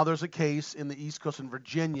then now there's a case in the East Coast in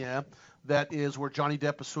Virginia that is where Johnny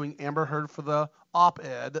Depp is suing Amber Heard for the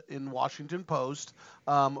op-ed in Washington Post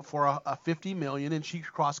for a $50 million, and she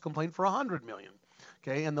cross-complained for $100 million.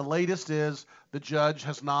 Okay, and the latest is the judge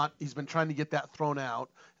he's been trying to get that thrown out,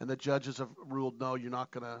 and the judges have ruled, no, we're not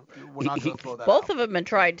going to throw that out. Both of them have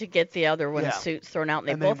tried to get the other one's suits thrown out,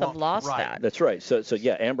 and they both have lost that. That's right. So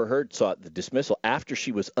yeah, Amber Heard sought the dismissal. After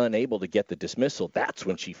she was unable to get the dismissal, that's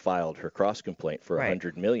when she filed her cross-complaint for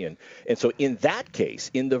 $100 million. And so in that case,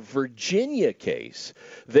 in the Virginia case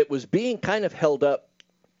that was being kind of held up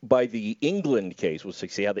by the England case, we'll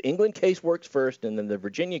see how the England case works first, and then the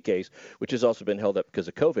Virginia case, which has also been held up because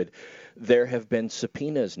of COVID. There have been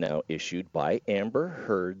subpoenas now issued by Amber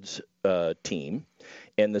Heard's team,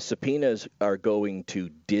 and the subpoenas are going to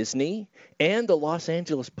Disney and the Los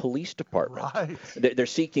Angeles Police Department. Right. They're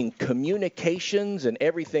seeking communications and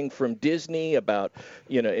everything from Disney about,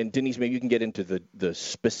 and Denise, maybe you can get into the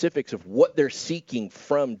specifics of what they're seeking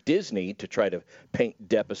from Disney to try to paint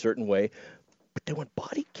Depp a certain way. But they want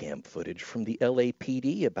body cam footage from the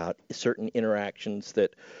LAPD about certain interactions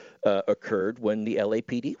that occurred when the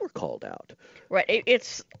LAPD were called out. Right.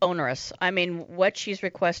 It's onerous. I mean, what she's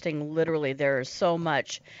requesting, literally, there is so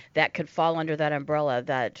much that could fall under that umbrella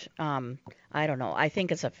that, I don't know. I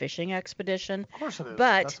think it's a fishing expedition. Of course it is.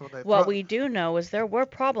 But what we do know is there were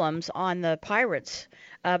problems on the Pirates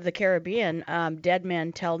of the Caribbean, Dead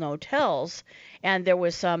Men Tell No Tales, and there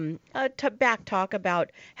was some back talk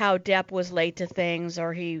about how Depp was late to things,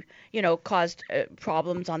 or he, caused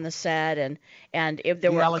problems on the set, and if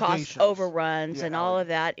there were cost overruns and all of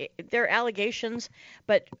that. They're allegations,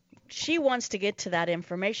 but she wants to get to that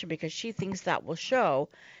information because she thinks that will show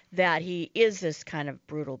that he is this kind of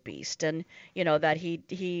brutal beast, and that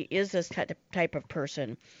he is this type of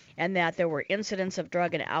person, and that there were incidents of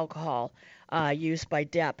drug and alcohol use by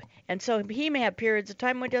Depp. And so he may have periods of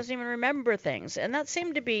time when he doesn't even remember things. And that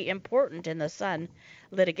seemed to be important in the Sun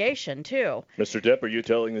litigation, too. Mr. Depp, are you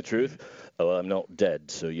telling the truth? Oh, I'm not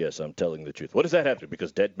dead, so yes, I'm telling the truth. What does that have to do?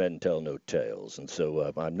 Because dead men tell no tales, and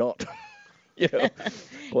so I'm not, Yeah,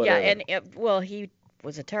 and, he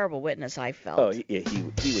was a terrible witness, I felt. Oh, he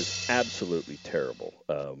was absolutely terrible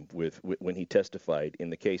when he testified in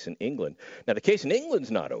the case in England. Now, the case in England's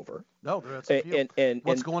not over. No, that's appeal. And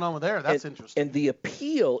what's going on with there? That's interesting. And the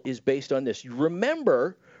appeal is based on this. You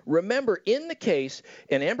remember in the case,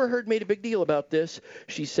 and Amber Heard made a big deal about this.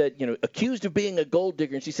 She said, accused of being a gold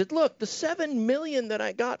digger, and she said, look, the $7 million that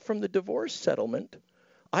I got from the divorce settlement,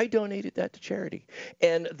 I donated that to charity.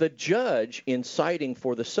 And the judge, in citing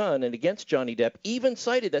for the Sun and against Johnny Depp, even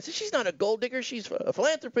cited that. So she's not a gold digger. She's a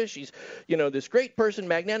philanthropist. She's, this great person,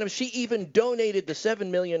 magnanimous. She even donated the $7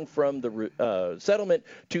 million from the settlement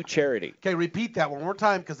to charity. Okay, repeat that one more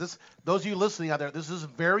time, because those of you listening out there, this is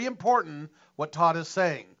very important what Todd is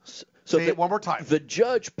saying. Say it one more time. The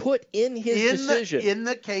judge put in his decision. In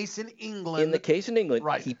the case in England.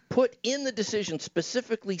 Right. He put in the decision,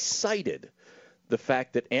 specifically cited the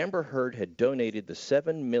fact that Amber Heard had donated the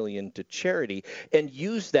 $7 million to charity and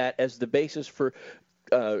used that as the basis for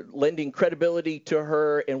lending credibility to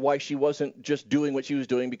her and why she wasn't just doing what she was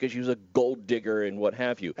doing because she was a gold digger and what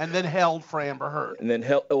have you. And then held for Amber Heard. And then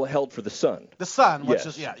held for the Sun. The Sun, which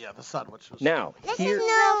Yes. is the Sun, which was. Now, This is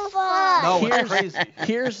no fun. No, it's crazy.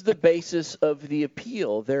 here's the basis of the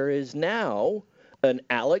appeal. There is now an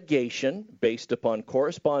allegation based upon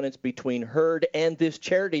correspondence between Heard and this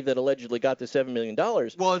charity that allegedly got the $7 million.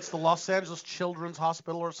 Well, it's the Los Angeles Children's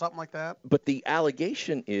Hospital or something like that. But the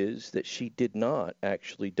allegation is that she did not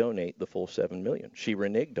actually donate the full $7 million. She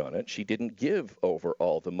reneged on it. She didn't give over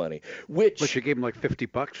all the money, which. But she gave him like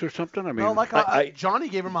 $50 or something. I mean, No, like Johnny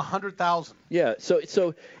gave him $100,000. Yeah.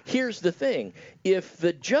 So here's the thing: if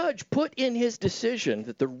the judge put in his decision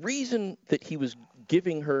that the reason that he was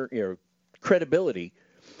giving her, credibility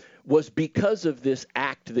was because of this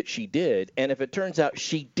act that she did, and if it turns out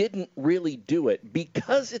she didn't really do it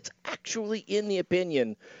because it's actually in the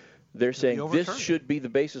opinion, they're saying this should be the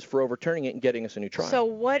basis for overturning it and getting us a new trial. So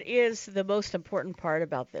what is the most important part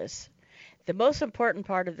about this? The most important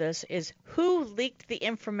part of this is who leaked the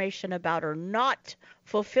information about her not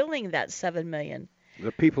fulfilling that $7 million.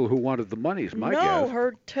 The people who wanted the money is my guess. No,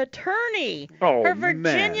 her attorney, Oh, her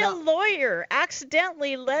Virginia man. lawyer,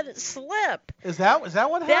 accidentally let it slip. Is that what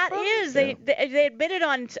happened? That is, they admitted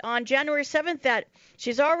on January 7th that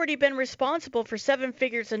she's already been responsible for 7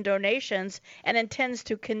 figures in donations and intends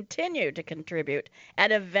to continue to contribute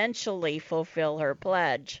and eventually fulfill her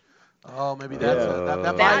pledge. Oh, maybe that's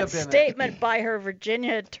that might have been statement by her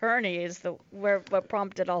Virginia attorney is what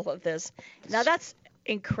prompted all of this. Now that's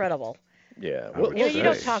incredible. Yeah. You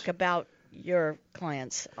don't talk about your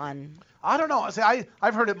clients on. I don't know. See,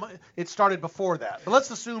 I've heard it started before that, but let's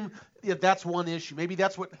assume that's one issue. Maybe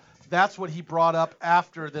that's what he brought up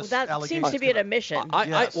after this that allegation. seems to be an admission.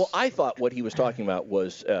 I thought what he was talking about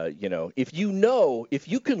was, if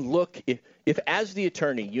you can look, if as the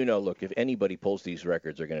attorney, look, if anybody pulls these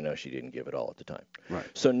records, they're going to know she didn't give it all at the time. Right.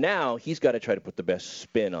 So now he's got to try to put the best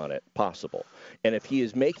spin on it possible. And if he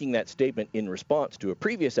is making that statement in response to a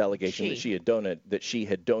previous allegation that she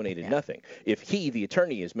had donated nothing, if he, the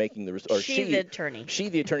attorney, is making the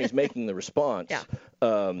the attorney is making the response,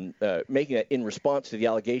 making that in response to the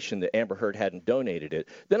allegation that Amber Heard hadn't donated it,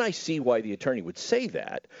 then I see why the attorney would say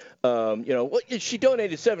that. She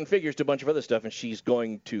donated 7 figures to a bunch of other stuff, and she's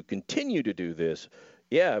going to continue to do this.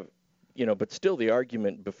 Yeah, but still the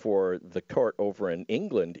argument before the court over in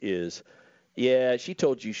England is, yeah, she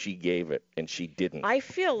told you she gave it, and she didn't. I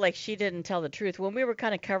feel like she didn't tell the truth. When we were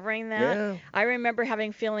kind of covering that, I remember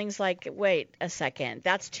having feelings like, wait a second,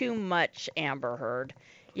 that's too much, Amber Heard.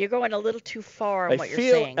 You're going a little too far on what you're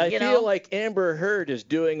saying. I feel like Amber Heard is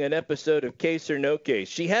doing an episode of Case or No Case.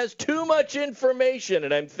 She has too much information,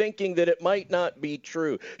 and I'm thinking that it might not be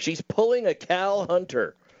true. She's pulling a Cal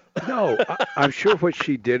Hunter. No, I'm sure what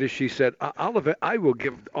she did is she said, Oliver, I will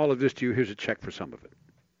give all of this to you. Here's a check for some of it.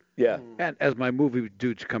 Yeah. And as my movie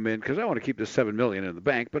dudes come in, because I want to keep the $7 million in the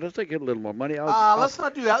bank, but as I get a little more money, let's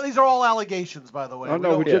not do that. These are all allegations, by the way. Oh,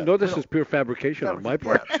 no, this is pure fabrication on my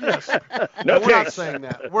part. Yes. No, we're not saying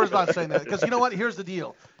that. We're not saying that. Because you know what? Here's the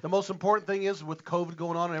deal. The most important thing is, with COVID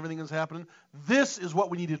going on and everything that's happening, this is what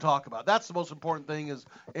we need to talk about. That's the most important thing is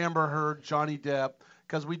Amber Heard, Johnny Depp,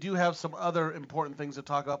 because we do have some other important things to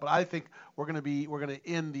talk about. But I think we're going to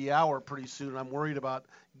end the hour pretty soon. I'm worried about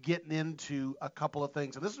getting into a couple of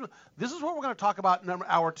things. And this is what we're going to talk about in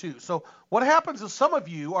hour 2. So what happens is some of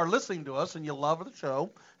you are listening to us and you love the show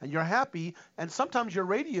and you're happy, and sometimes your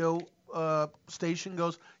radio station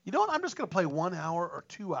goes, you know what, I'm just going to play 1 hour or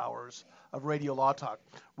 2 hours of Radio Law Talk.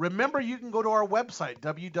 Remember, you can go to our website,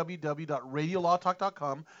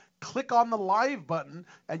 www.radiolawtalk.com, click on the live button,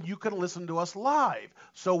 and you can listen to us live.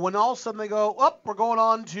 So when all of a sudden they go, we're going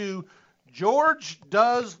on to George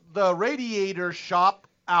does the radiator shop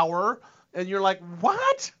hour, and you're like,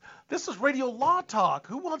 what? This is Radio Law Talk.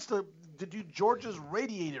 Who wants to do George's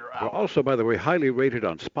radiator hour? We're also, by the way, highly rated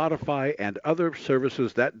on Spotify and other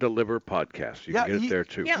services that deliver podcasts. You can get it there,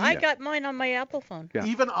 too. Yeah, I got mine on my Apple phone. Yeah.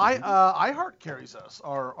 Even iHeart carries us,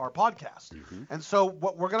 our podcast. Mm-hmm. And so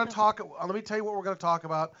what we're going to talk, let me tell you what we're going to talk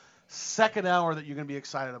about, second hour that you're going to be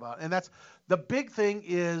excited about. And that's, the big thing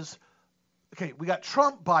is, okay, we got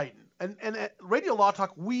Trump, Biden. And at Radio Law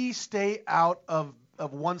Talk, we stay out of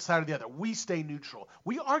one side or the other. We stay neutral.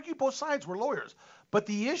 We argue both sides. We're lawyers. But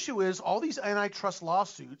the issue is all these antitrust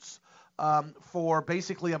lawsuits for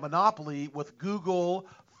basically a monopoly with Google,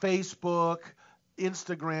 Facebook,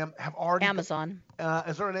 Instagram have already... Amazon.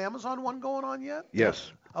 Is there an Amazon one going on yet?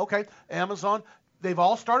 Yes. Okay. Amazon. They've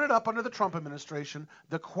all started up under the Trump administration.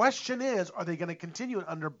 The question is, are they going to continue it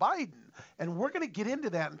under Biden? And we're going to get into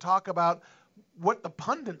that and talk about what the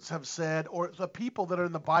pundits have said, or the people that are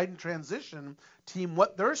in the Biden transition team,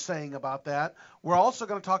 what they're saying about that. We're also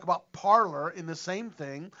going to talk about Parler in the same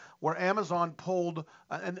thing, where Amazon pulled,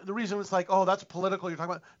 and the reason it's like, oh, that's political, you're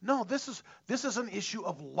talking about, no, this is an issue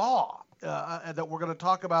of law that we're going to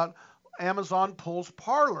talk about. Amazon pulls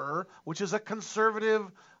Parler, which is a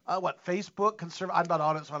conservative, Facebook conservative. I'm not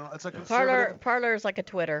on it, so I don't know. It's a conservative. Parler is like a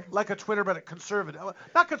Twitter. Like a Twitter, but a conservative.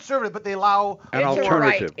 Not conservative, but they allow an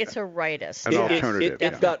alternative. It's a rightist. An alternative.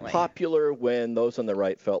 It got popular when those on the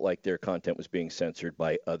right felt like their content was being censored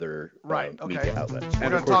by other media outlets.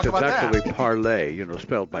 And of course, it's actually parlay,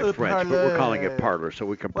 spelled by French, parlay. but we're calling it Parler, so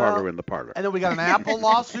we can parlor in the parlor. And then we got an Apple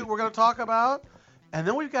lawsuit we're going to talk about. And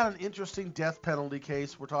then we've got an interesting death penalty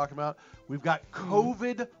case we're talking about. We've got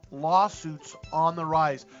COVID lawsuits on the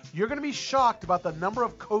rise. You're going to be shocked about the number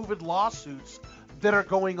of COVID lawsuits that are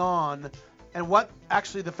going on and what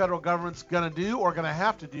actually the federal government's going to do or going to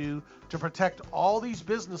have to do to protect all these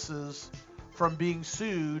businesses from being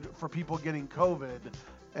sued for people getting COVID.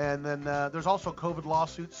 And then there's also COVID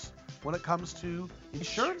lawsuits when it comes to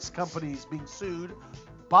insurance companies being sued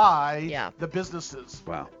by the businesses.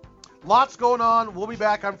 Wow. Lots going on. We'll be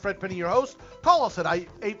back. I'm Fred Penny, your host. Call us at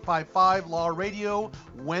 855-LAW-RADIO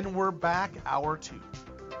when we're back, hour 2.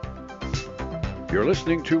 You're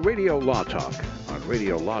listening to Radio Law Talk on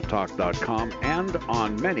RadioLawTalk.com and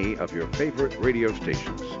on many of your favorite radio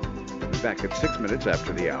stations. We'll be back at 6 minutes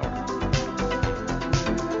after the hour.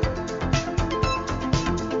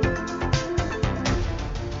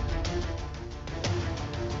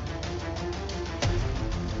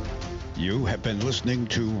 You have been listening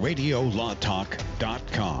to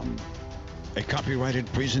RadioLawTalk.com, a copyrighted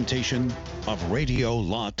presentation of Radio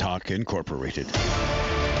Law Talk Incorporated.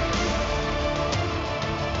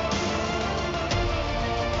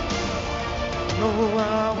 No,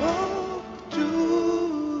 I won't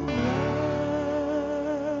do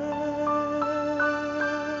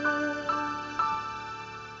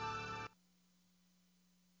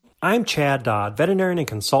I'm Chad Dodd, veterinarian and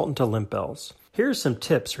consultant to Limp Bells. Here are some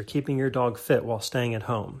tips for keeping your dog fit while staying at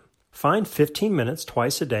home. Find 15 minutes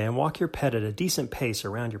twice a day and walk your pet at a decent pace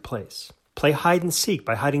around your place. Play hide and seek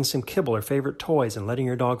by hiding some kibble or favorite toys and letting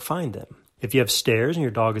your dog find them. If you have stairs and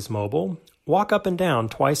your dog is mobile, walk up and down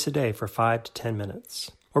twice a day for 5 to 10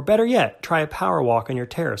 minutes. Or better yet, try a power walk on your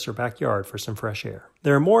terrace or backyard for some fresh air.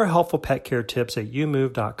 There are more helpful pet care tips at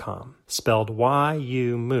youmove.com, spelled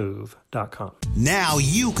youmove.com. Now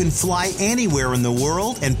you can fly anywhere in the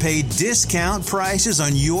world and pay discount prices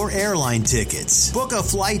on your airline tickets. Book a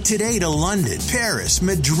flight today to London, Paris,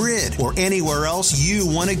 Madrid, or anywhere else you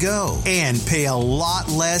want to go. And pay a lot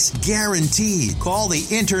less guaranteed. Call the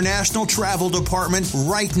International Travel Department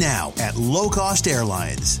right now at Low Cost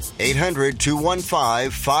Airlines.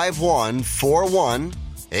 800-215-5141.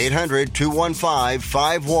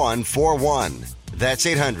 800-215-5141. That's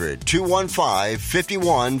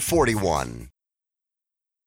 800-215-5141.